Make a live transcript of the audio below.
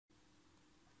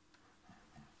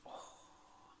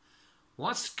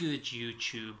What's good,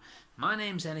 YouTube? My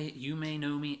name's Elliot. You may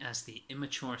know me as the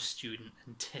Immature student,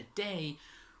 and today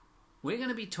we're going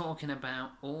to be talking about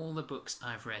all the books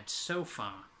I've read so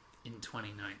far in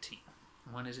 2019.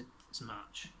 When is it? It's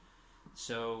March.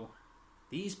 So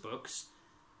these books,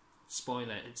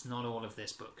 spoiler, it's not all of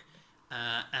this book,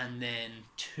 and then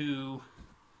two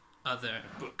other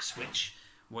books which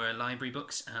were library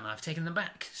books, and I've taken them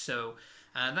back. So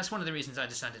that's one of the reasons I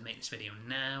decided to make this video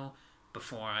now,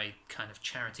 before I kind of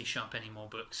charity shop any more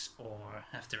books or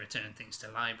have to return things to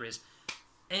libraries,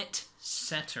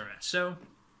 etc. So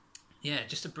yeah,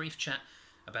 just a brief chat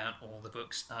about all the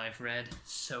books I've read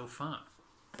so far.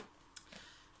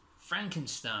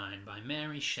 Frankenstein by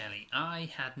Mary Shelley. I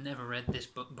had never read this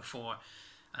book before.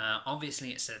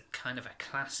 Obviously it's a kind of a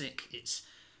classic. It's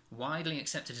widely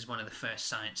accepted as one of the first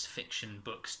science fiction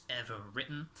books ever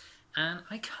written, and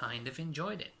I kind of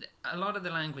enjoyed it. A lot of the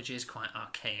language is quite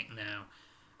archaic now,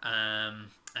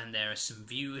 and there are some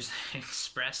views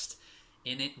expressed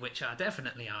in it which are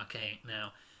definitely archaic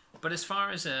now. But as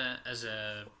far as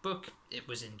a book, it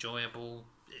was enjoyable.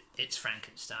 It's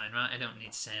Frankenstein, right? I don't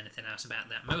need to say anything else about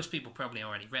that. Most people probably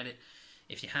already read it.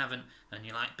 If you haven't, and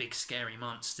you like big scary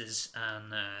monsters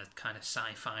and kind of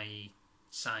sci-fi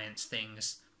science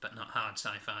things, but not hard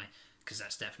sci-fi, because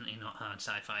that's definitely not hard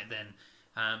sci-fi, then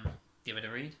give it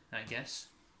a read, I guess.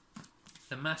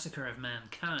 The Massacre of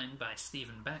Mankind by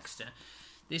Stephen Baxter.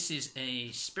 This is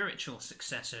a spiritual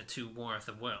successor to War of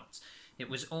the Worlds. It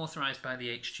was authorised by the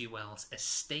H.G. Wells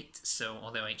estate, so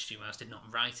although H.G. Wells did not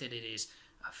write it, it is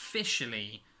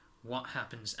officially what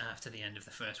happens after the end of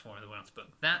the first War of the Worlds book.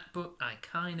 That book I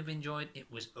kind of enjoyed.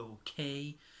 It was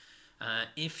okay.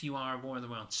 If you are a War of the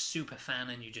Worlds super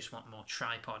fan and you just want more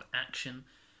tripod action,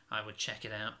 I would check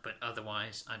it out, but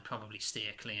otherwise I'd probably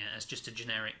steer clear as just a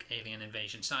generic alien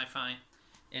invasion sci-fi.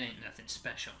 It ain't nothing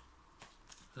special.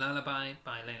 Lullaby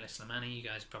by Leila Slimani, you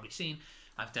guys have probably seen.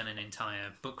 I've done an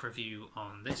entire book review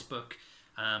on this book.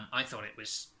 I thought it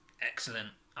was excellent.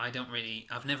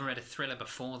 I've never read a thriller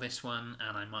before this one,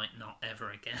 and I might not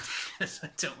ever again, because I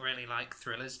don't really like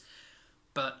thrillers.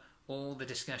 But all the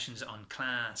discussions on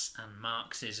class and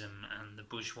Marxism and the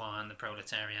bourgeois and the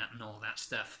proletariat and all that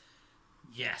stuff,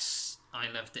 yes, I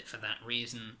loved it for that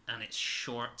reason, and it's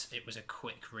short. It was a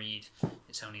quick read.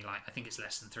 It's only like, I think it's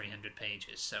less than 300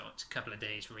 pages, so it's a couple of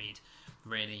days read,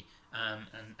 really,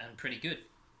 and pretty good.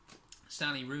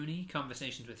 Sally Rooney,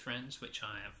 Conversations with Friends, which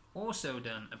I have also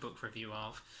done a book review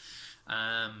of,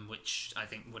 which I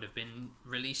think would have been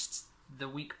released the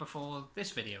week before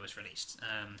this video was released.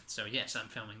 So yes, I'm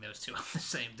filming those two on the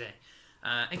same day.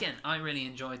 Again, I really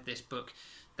enjoyed this book.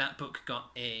 That book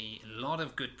got a lot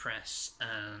of good press,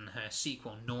 and her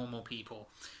sequel, Normal People,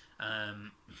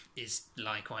 is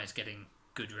likewise getting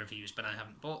good reviews, but I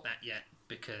haven't bought that yet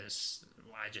because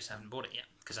I just haven't bought it yet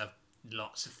because I've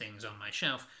lots of things on my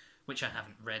shelf which I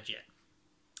haven't read yet.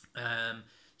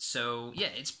 So yeah,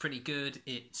 it's pretty good.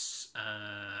 It's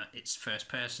first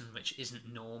person, which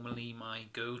isn't normally my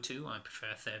go-to. I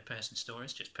prefer third person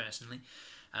stories, just personally.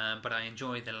 But I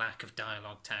enjoy the lack of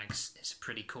dialogue tags. It's a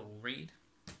pretty cool read.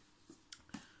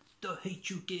 The Hate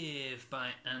You Give by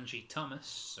Angie Thomas.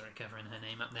 Sorry, covering her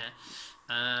name up there.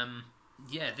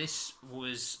 Yeah, this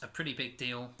was a pretty big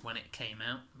deal when it came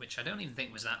out, which I don't even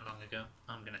think was that long ago.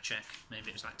 I'm going to check. Maybe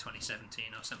it was like 2017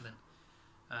 or something.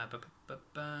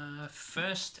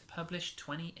 First published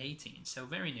 2018, so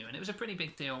very new. And it was a pretty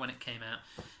big deal when it came out,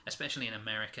 especially in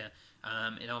America.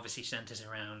 It obviously centres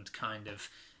around kind of,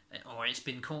 or it's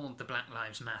been called the Black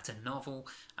Lives Matter novel.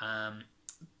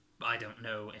 I don't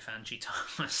know if Angie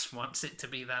Thomas wants it to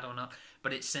be that or not,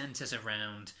 but it centres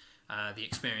around the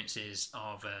experiences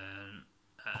of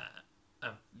a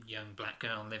young black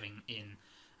girl living in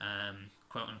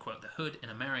quote-unquote the hood in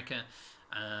America,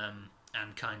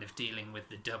 and kind of dealing with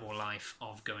the double life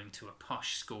of going to a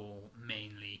posh school,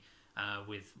 mainly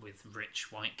with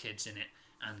rich white kids in it,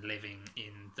 and living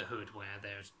in the hood where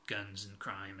there's guns and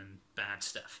crime and bad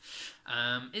stuff.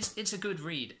 It's a good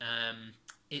read.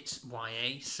 It's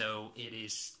YA, so it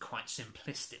is quite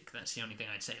simplistic. That's the only thing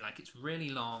I'd say. Like, it's really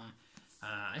long.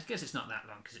 I guess it's not that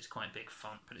long because it's quite big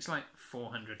font, but it's like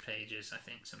 400 pages, I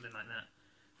think, something like that.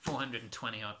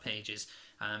 420 odd pages.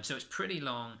 So it's pretty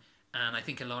long, and I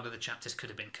think a lot of the chapters could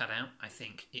have been cut out. I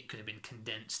think it could have been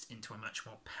condensed into a much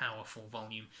more powerful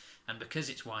volume, and because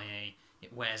it's YA,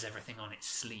 it wears everything on its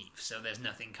sleeve, so there's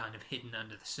nothing kind of hidden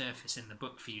under the surface in the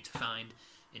book for you to find.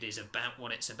 It is about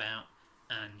what it's about,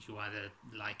 and you either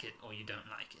like it or you don't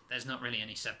like it. There's not really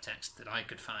any subtext that I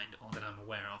could find or that I'm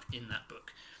aware of in that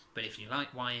book. But if you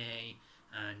like YA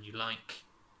and you like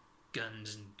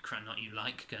guns and crime, not you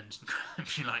like guns and crime,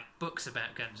 you like books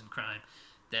about guns and crime,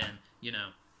 then, you know,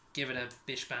 give it a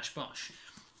bish bash bosh.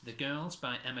 The Girls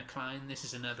by Emma Cline. This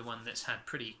is another one that's had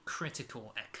pretty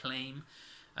critical acclaim.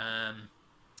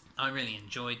 I really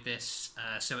enjoyed this.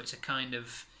 So it's a kind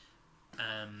of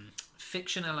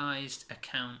fictionalized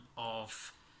account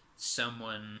of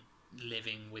someone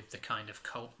living with the kind of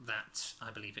cult that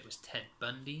I believe it was Ted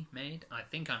Bundy made. I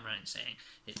think I'm right in saying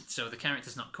it. So the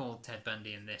character's not called Ted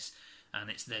Bundy in this,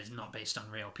 and there's not based on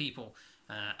real people,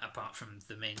 apart from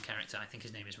the main character. I think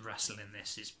his name is Russell in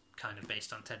this, is kind of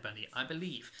based on Ted Bundy, I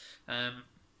believe.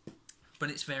 But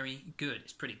it's very good.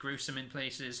 It's pretty gruesome in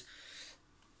places.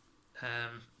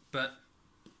 But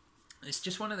it's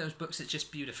just one of those books that's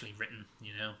just beautifully written,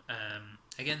 you know.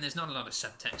 Again, there's not a lot of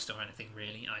subtext or anything,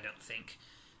 really, I don't think.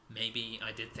 Maybe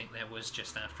I did think there was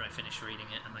just after I finished reading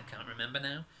it, and I can't remember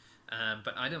now.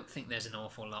 But I don't think there's an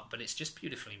awful lot, but it's just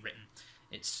beautifully written.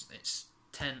 It's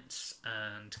tense,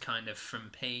 and kind of from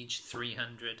page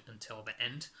 300 until the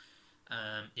end,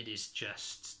 it is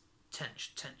just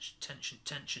tension,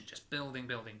 just building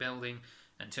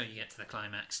until you get to the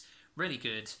climax. Really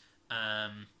good.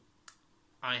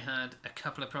 I had a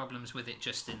couple of problems with it,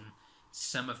 just in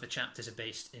some of the chapters are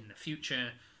based in the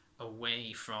future,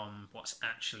 away from what's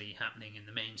actually happening in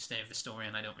the mainstay of the story,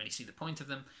 and I don't really see the point of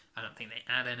them. I don't think they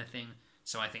add anything,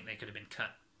 so I think they could have been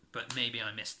cut, but maybe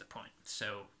I missed the point.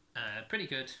 So, pretty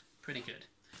good.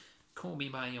 Call Me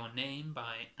By Your Name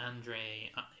by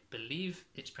Andre, I believe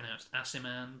it's pronounced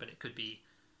Asiman, but it could be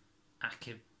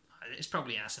it's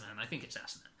probably Asiman. I think it's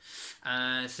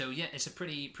Asiman. So yeah, it's a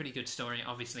pretty good story.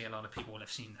 Obviously, a lot of people will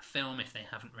have seen the film if they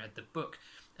haven't read the book.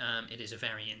 It is a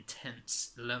very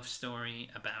intense love story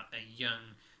about a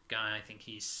young guy, I think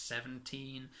he's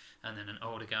 17, and then an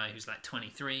older guy who's like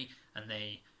 23, and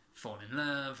they fall in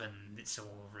love, and it's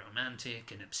all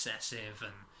romantic and obsessive,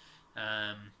 and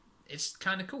it's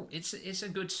kind of cool. It's a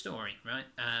good story, right?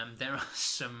 There are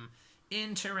some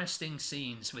interesting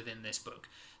scenes within this book,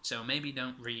 so maybe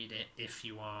don't read it if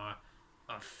you are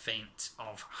faint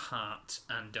of heart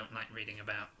and don't like reading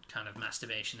about kind of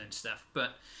masturbation and stuff.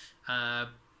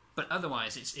 But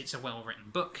otherwise, it's a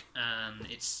well-written book, and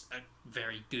it's a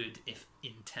very good, if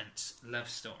intense, love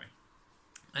story.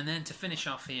 And then to finish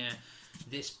off here,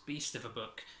 this beast of a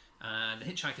book, The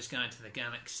Hitchhiker's Guide to the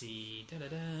Galaxy,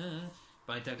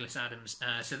 by Douglas Adams.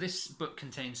 So this book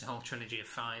contains a whole trilogy of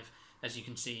 5. As you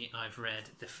can see, I've read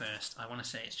the first, I want to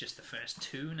say it's just the first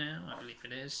 2 now, I believe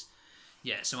it is.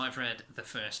 Yeah, so I've read the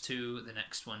first 2. The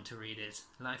next one to read is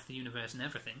Life, the Universe and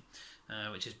Everything,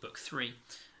 which is book 3.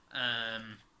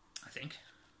 I think.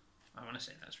 I want to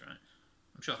say that's right.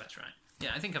 I'm sure that's right.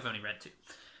 Yeah, I think I've only read 2.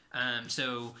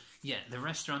 So, yeah, The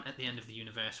Restaurant at the End of the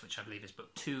Universe, which I believe is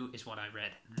book 2, is what I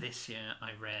read this year.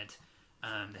 I read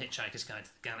The Hitchhiker's Guide to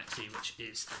the Galaxy, which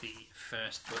is the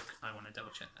first book. I want to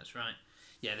double check that's right.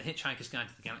 Yeah, The Hitchhiker's Guide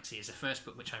to the Galaxy is the first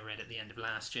book which I read at the end of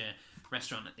last year.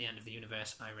 Restaurant at the End of the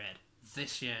Universe I read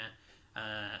this year.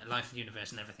 Life, the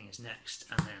Universe and Everything is next,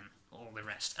 and then all the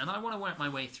rest. And I want to work my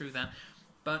way through that,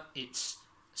 but it's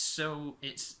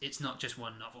not just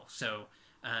one novel, so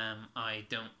I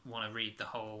don't want to read the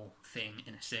whole thing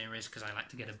in a series, because I like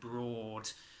to get a broad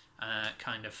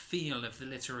kind of feel of the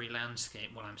literary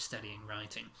landscape while I'm studying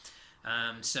writing.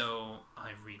 So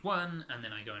I read one, and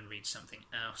then I go and read something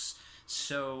else.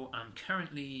 So I'm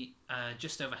currently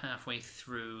just over halfway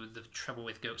through The Trouble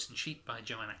with Goats and Sheep by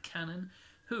Joanna Cannon,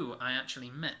 who I actually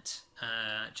met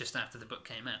just after the book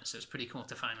came out. So it's pretty cool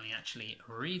to finally actually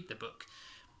read the book,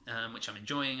 which I'm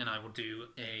enjoying, and I will do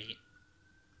a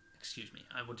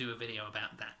video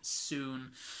about that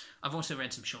soon. I've also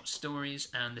read some short stories,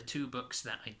 and the 2 books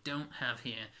that I don't have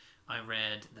here, I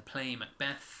read the play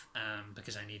Macbeth,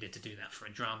 because I needed to do that for a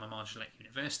drama module at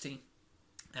university,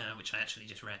 which I actually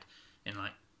just read in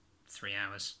like 3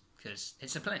 hours, because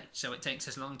it's a play, so it takes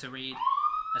as long to read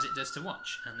as it does to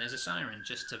watch, and there's a siren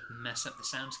just to mess up the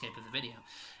soundscape of the video.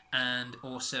 And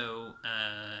also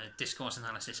Discourse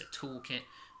Analysis, a Toolkit,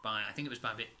 I think it was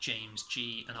by James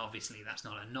G, and obviously that's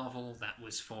not a novel, that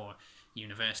was for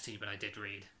university, but I did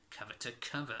read cover to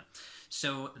cover.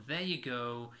 So there you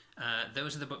go.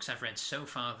 Those are the books I've read so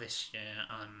far this year.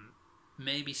 I'm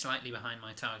maybe slightly behind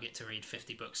my target to read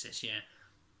 50 books this year,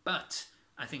 but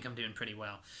I think I'm doing pretty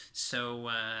well. So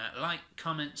like,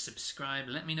 comment, subscribe,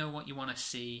 let me know what you want to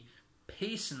see.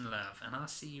 Peace and love, and I'll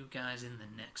see you guys in the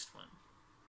next one.